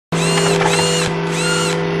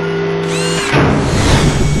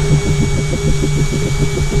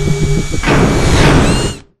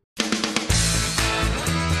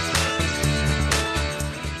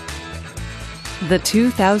The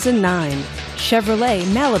 2009 Chevrolet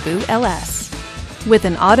Malibu LS. With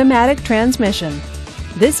an automatic transmission,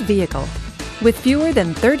 this vehicle, with fewer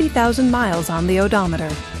than 30,000 miles on the odometer,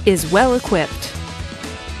 is well equipped.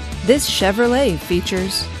 This Chevrolet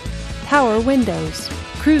features power windows,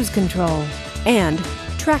 cruise control, and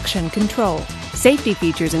traction control. Safety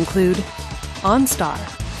features include OnStar,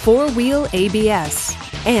 4-wheel ABS,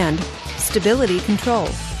 and stability control.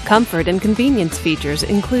 Comfort and convenience features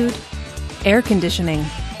include air conditioning,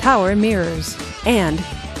 power mirrors, and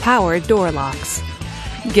power door locks.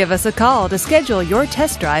 Give us a call to schedule your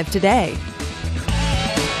test drive today.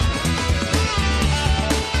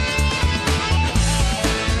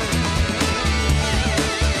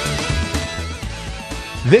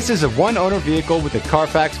 This is a one-owner vehicle with a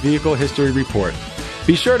Carfax Vehicle History Report.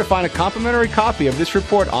 Be sure to find a complimentary copy of this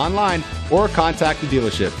report online or contact the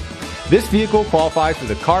dealership. This vehicle qualifies for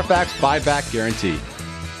the Carfax Buyback Guarantee.